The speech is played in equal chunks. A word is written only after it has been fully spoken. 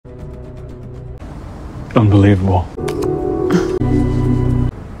Unbelievable.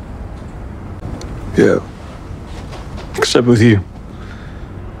 Yeah. Except with you.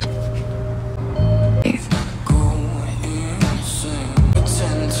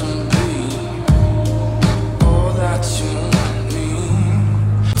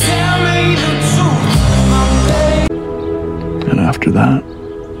 And after that,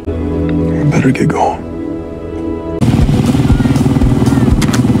 we better get going.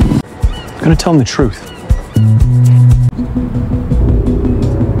 I'm gonna tell him the truth.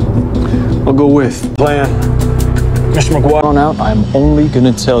 I'll go with plan. Mr. McGuire on out, I'm only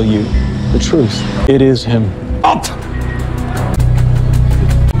gonna tell you the truth. It is him. Up!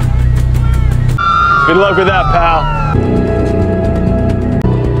 Good luck with that, pal.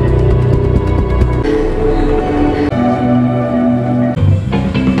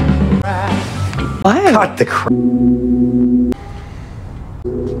 What? Cut the crap.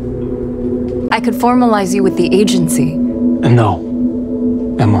 I could formalize you with the agency. No,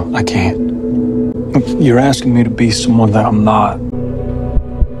 Emma, I can't. You're asking me to be someone that I'm not.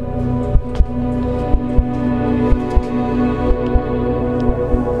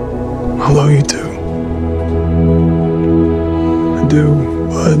 I love you too. I do,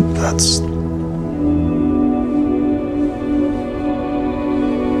 but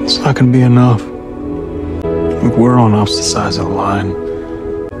it's not gonna be enough. Look, we're on opposite sides of the line.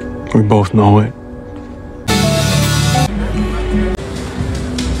 We both know it.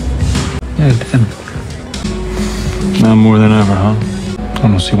 Yeah, then. Not more than ever, huh? I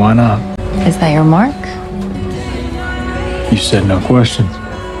don't see why not. Is that your mark? You said no questions.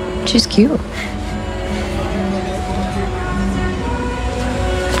 She's cute.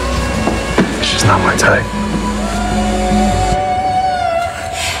 She's not my type.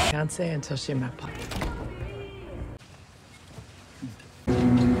 Can't say until she met Pop.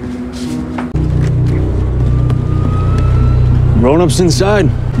 Grown-ups inside.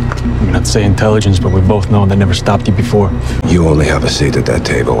 I'm not say intelligence, but we both know they never stopped you before. You only have a seat at that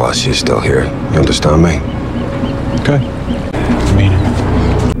table while she's still here. You understand me? Okay. I mean it.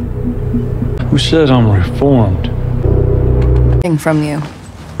 Who says I'm reformed? From you.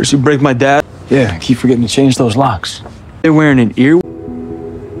 First you break my dad. Yeah, I keep forgetting to change those locks. They're wearing an ear.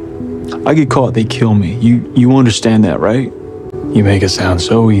 I get caught, they kill me. You understand that, right? You make it sound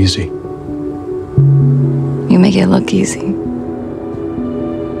so easy. You make it look easy.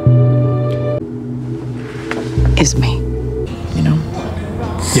 Is me. You know?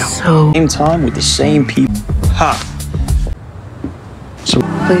 Yeah. So. Same time with the same people. Ha! So.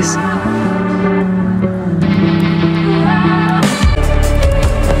 Please.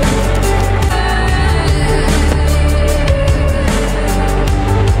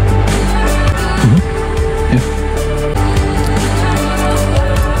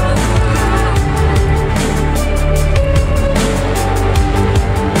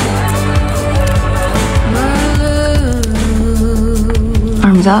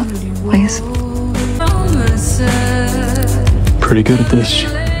 Arms up, please. Pretty good at this.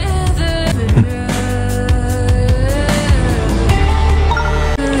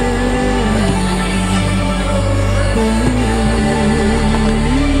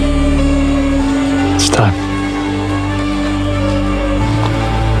 It's time.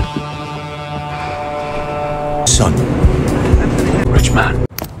 Son. Rich man.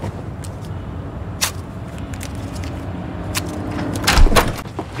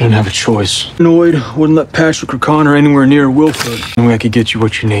 I didn't have a choice. Annoyed, wouldn't let Patrick or Connor anywhere near Wilford. Only I could get you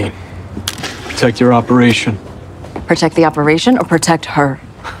what you need. Protect your operation. Protect the operation or protect her?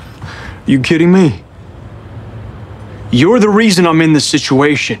 You kidding me? You're the reason I'm in this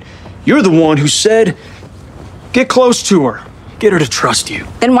situation. You're the one who said, get close to her. Get her to trust you.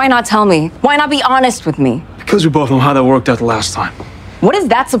 Then why not tell me? Why not be honest with me? Because we both know how that worked out the last time. What is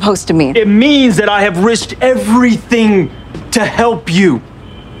that supposed to mean? It means that I have risked everything to help you.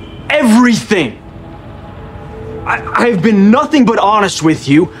 Everything. I've been nothing but honest with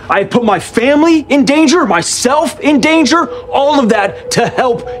you. I put my family in danger, myself in danger, all of that to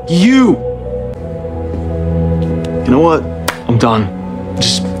help you. You know what? I'm done.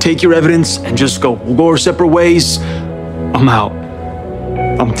 Just take your evidence and just go. We'll go our separate ways. I'm out.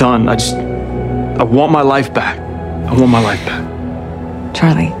 I'm done. I want my life back. I want my life back.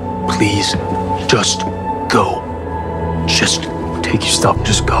 Charlie. Please, just go. Just take your stuff,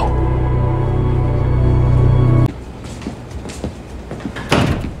 just go.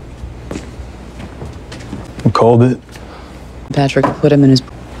 I called it. Patrick put him in his...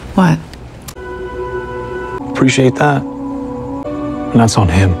 What? Appreciate that. And that's on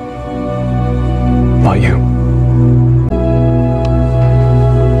him, not you.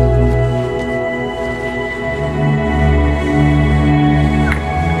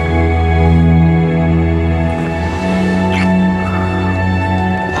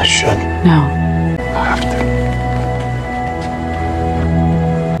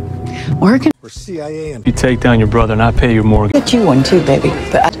 Working. We're CIA and You take down your brother and I pay your mortgage. Get you one too, baby.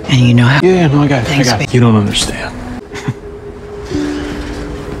 And you know how. Yeah, no, I got it. Thanks, I got it. babe. You don't understand.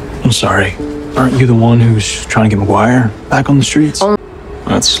 I'm sorry. Aren't you the one who's trying to get McGuire back on the streets?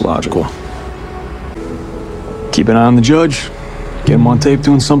 That's logical. Keep an eye on the judge. Get him on tape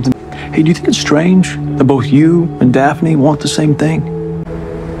doing something. Hey, do you think it's strange that both you and Daphne want the same thing?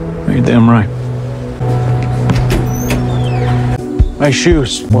 You're damn right. My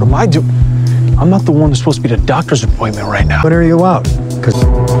shoes. What am I doing? I'm not the one that's supposed to be at a doctor's appointment right now. when are you out? Because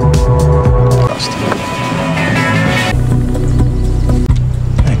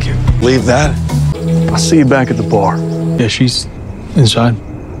Thank you. leave that. I'll see you back at the bar. Yeah, she's inside.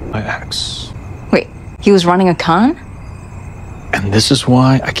 My ex. Wait, he was running a con? And this is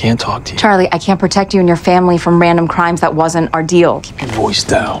why I can't talk to you. Charlie, I can't protect you and your family from random crimes. That wasn't our deal. Keep your voice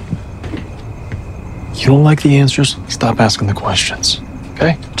down. You don't like the answers? Stop asking the questions.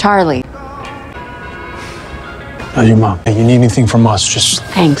 Okay? Charlie. How's your mom? Hey, you need anything from us, just...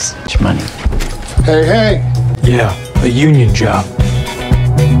 Thanks. It's your money. Hey, hey. Yeah, a union job.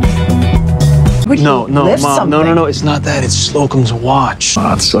 No, Mom. No. It's not that. It's Slocum's watch.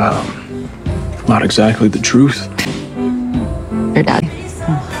 That's, not exactly the truth. Your dad.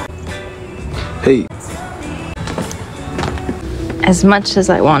 Hey, As much as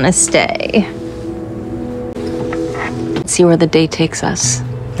I want to stay. See where the day takes us.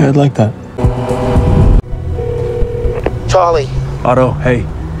 yeah, I'd like that. Charlie. Otto, hey.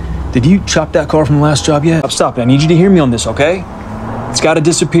 Did you chop that car from the last job yet? Stop it. I need you to hear me on this, okay? It's got to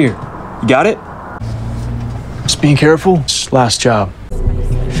disappear. You got it? Just being careful. It's last job.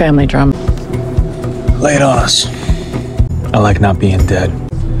 Family drama. Lay it on us. I like not being dead.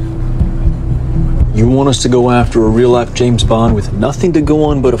 You want us to go after a real-life James Bond with nothing to go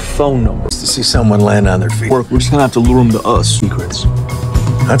on but a phone number. To see someone land on their feet. We're just gonna have to lure them to us. Secrets.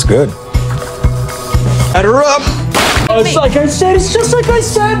 That's good. Add her up! It's like I said, it's just like I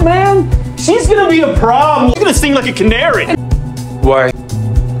said, man. She's gonna be a problem. She's gonna sing like a canary. Why?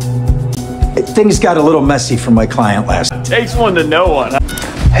 Things got a little messy for my client last. Takes one to know one.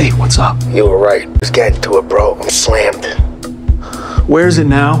 Hey, what's up? You were right. Just get into it, bro. I'm slammed. Where is it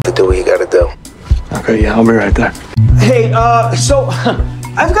now? To do what you gotta do. Okay, yeah, I'll be right there. Hey, so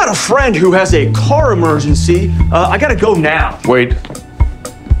I've got a friend who has a car emergency. I gotta go now. Wait.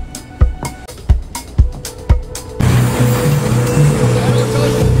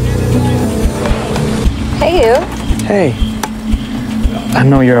 Hey, you. Hey. I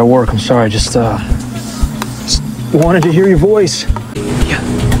know you're at work. I'm sorry. Just wanted to hear your voice. Yeah,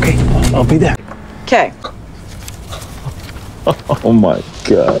 okay. I'll be there. Okay. Oh my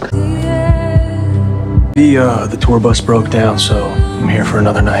God. The tour bus broke down, so I'm here for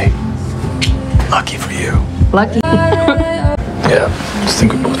another night. Lucky for you. Lucky. Yeah, just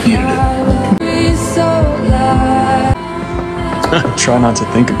think we both needed it. Try not to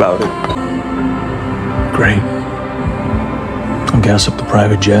think about it. Great. I'll gas up the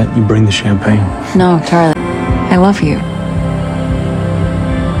private jet. You bring the champagne. No, Charlie. I love you.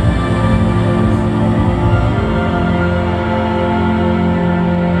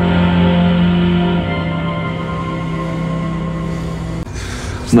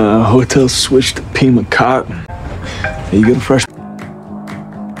 No, hotel switched to Pima Cotton. Hey, you get a fresh...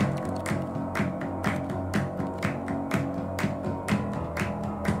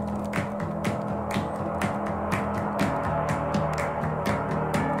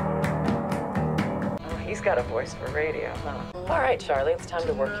 He's got a voice for radio, huh? All right, Charlie, it's time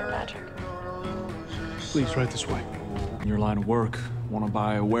to work your magic. Please, right this way. In your line of work, want to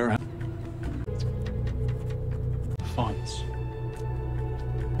buy a warehouse? Funds.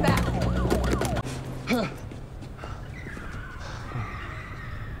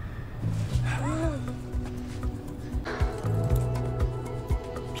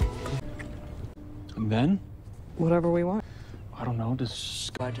 And then? Whatever we want. I don't know, does...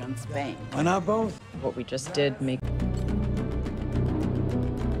 On Spain. Why not both? What we just did make.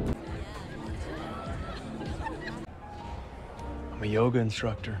 I'm a yoga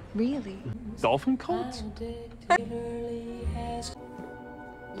instructor. Really? Dolphin cults?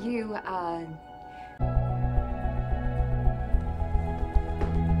 You,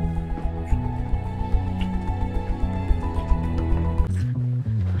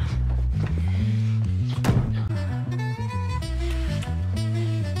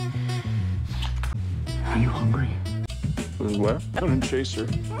 Are you hungry? What? I'm gonna chase her.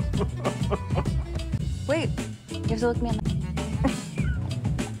 wait. You have to look me in the...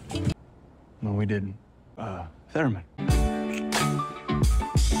 No, we didn't. Theremin.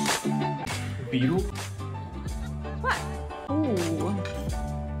 Beetle? What? Ooh.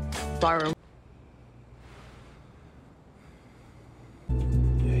 barroom.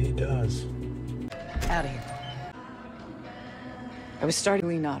 Yeah, he does. Out of here. I was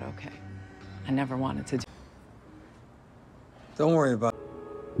startingly not okay. I never wanted to do. Don't worry about it.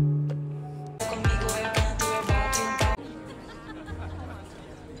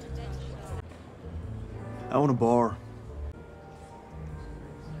 I own a bar.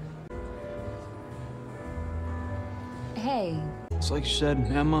 Hey, It's like you said,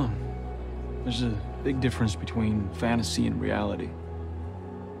 Emma. There's a big difference between fantasy and reality.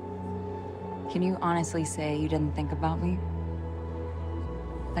 can you honestly say you didn't think about me?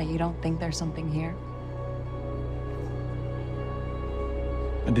 That you don't think there's something here?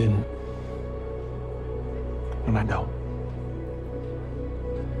 I didn't. And I don't.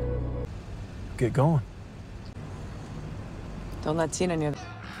 Get going. Don't let Tina near.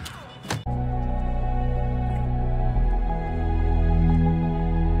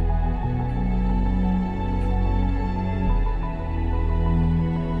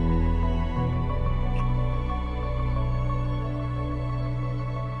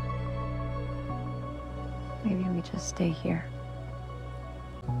 Maybe we just stay here.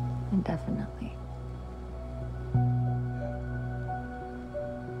 Indefinitely.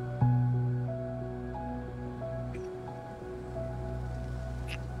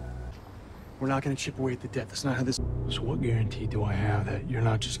 We're not gonna chip away at the debt. That's not how this. So what guarantee do I have that you're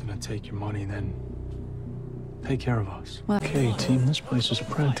not just gonna take your money and then take care of us? Well- Okay, team, this place is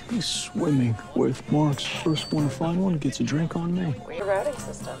practically swimming with marks. First one to find one gets a drink on me. Your routing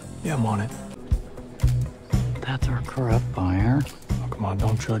system. Yeah, I'm on it. That's our corrupt buyer. Oh, come on,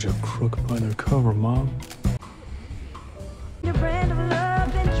 don't judge a crook by their cover, Mom. Your brand of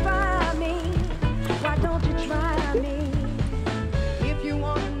love and try me. Why don't you try me? If you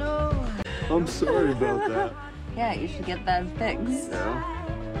want to know. I'm sorry about that. Yeah, you should get that fixed.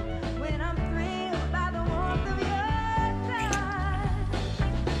 When I'm thrilled by the warmth of your touch.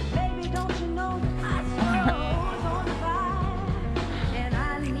 Baby, don't you know my soul's on fire? And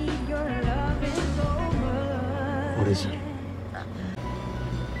I need your loving so much. What is it?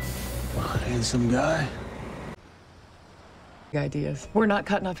 Handsome guy. Ideas. We're not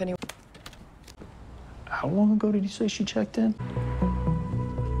cutting off any. How long ago did you say she checked in?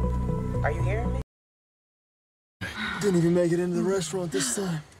 Are you hearing me? Didn't even make it into the restaurant this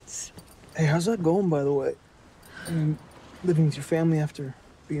time. Hey, how's that going, by the way? I mean, living with your family after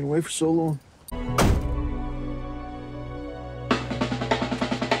being away for so long.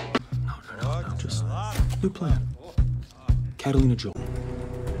 No, just new plan. Catalina Joel.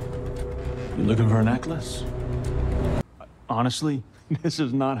 You looking for a necklace? Honestly, this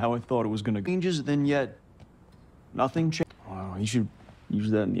is not how I thought it was gonna go. Changes, then yet nothing changed. Wow, you should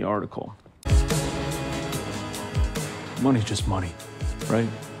use that in the article. Money's just money, right?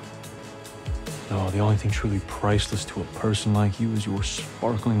 No, the only thing truly priceless to a person like you is your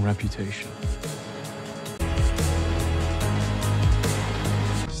sparkling reputation.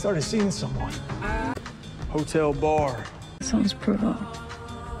 Started seeing someone. Hotel bar. Sounds brutal.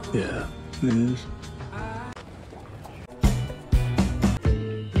 Yeah, it is.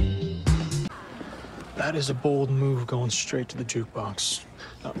 That is a bold move going straight to the jukebox.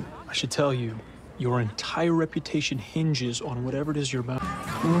 I should tell you, your entire reputation hinges on whatever it is you're about.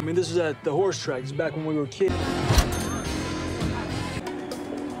 I mean, this is at the horse track. This is back when we were kids.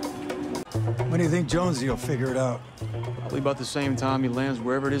 When do you think Jonesy will figure it out? Probably about the same time he lands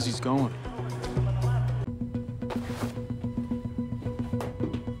wherever it is he's going.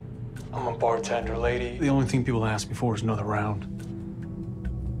 I'm a bartender, lady. The only thing people ask me for is another round.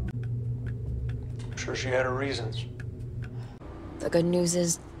 I'm sure she had her reasons. The good news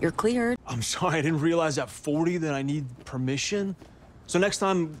is you're cleared. I'm sorry, I didn't realize at 40 that I need permission. So next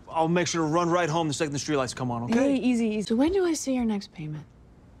time, I'll make sure to run right home the second the streetlights come on, okay? Hey, easy. So when do I see your next payment?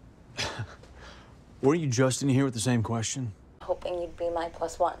 Weren't you just in here with the same question? Hoping you'd be my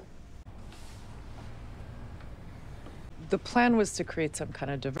 +1. The plan was to create some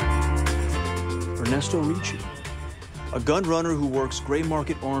kind of Ernesto Ricci, a gun runner who works gray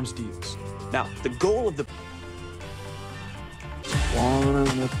market arms deals. Now, the goal of the... One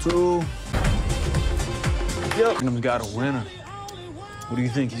and a two. Yep. Kingdom's got a winner. What do you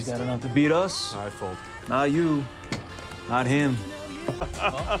think? He's got enough to beat us? I fold. Not you. Not him.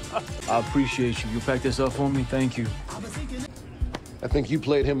 I appreciate you. You pack this up for me? Thank you. I think you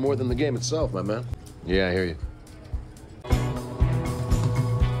played him more than the game itself, my man. Yeah, I hear you.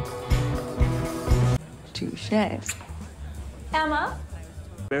 Touche. Emma?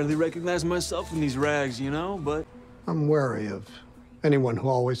 Barely recognize myself in these rags, you know, but... I'm wary of anyone who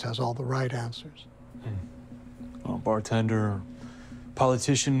always has all the right answers. Well, bartender,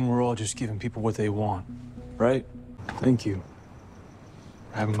 Politician, we're all just giving people what they want, right? Thank you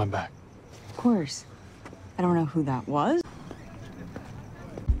for having my back. Of course. I don't know who that was.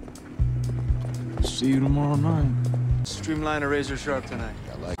 See you tomorrow night. Streamline a razor sharp tonight.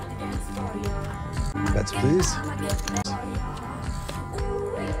 I like it. Bets, please.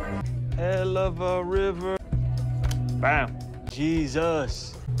 Hell of a river. Bam.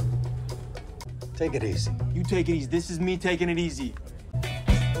 Jesus. Take it easy. You take it easy. This is me taking it easy.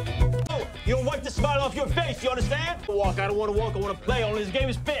 Oh, you don't wipe the smile off your face, you understand? I don't want to walk, I want to play. Only this game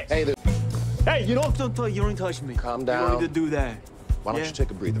is fixed. Hey, Hey, you don't touch me. Calm You down. don't need to do that. why don't Yeah. you take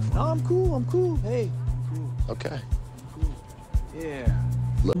a breather for No, I'm cool. Hey. Okay. Yeah.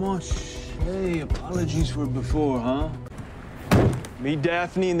 Much. Hey, apologies for before, huh? Meet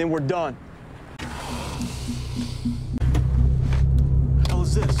Daphne and then we're done. What the hell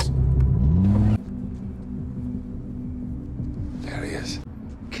is this? There he is.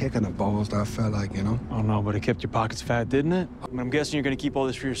 Kicking the balls, that felt like, you know? Oh, no, but it kept your pockets fat, didn't it? I mean, I'm guessing you're gonna keep all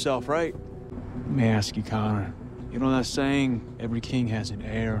this for yourself, right? Let me ask you, Connor. You know that saying, every king has an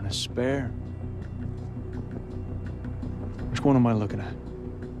heir and a spare? Which one am I looking at?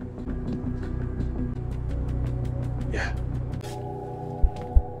 Yeah.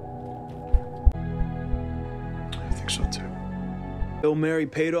 I think so, too. Bill Mary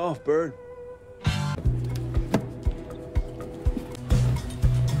paid off, Bird.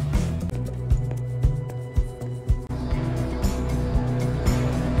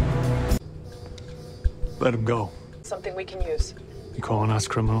 Let him go. Something we can use. You calling us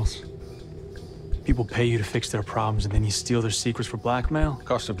criminals? People pay you to fix their problems and then you steal their secrets for blackmail?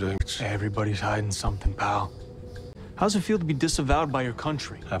 Cost of doing it. Everybody's hiding something, pal. How's it feel to be disavowed by your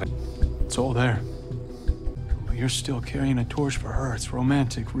country? It's all there. But you're still carrying a torch for her. It's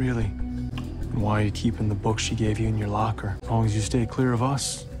romantic, really. And why are you keeping the book she gave you in your locker? As long as you stay clear of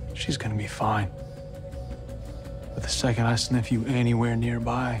us, she's gonna be fine. But the second I sniff you anywhere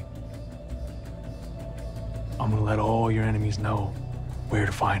nearby, I'm gonna let all your enemies know where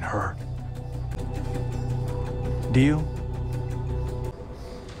to find her. Deal?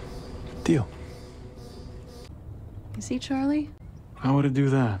 Deal. You see, Charlie? How would it do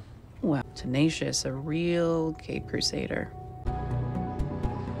that? Well, tenacious, a real Cape Crusader.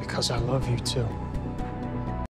 Because I love you too.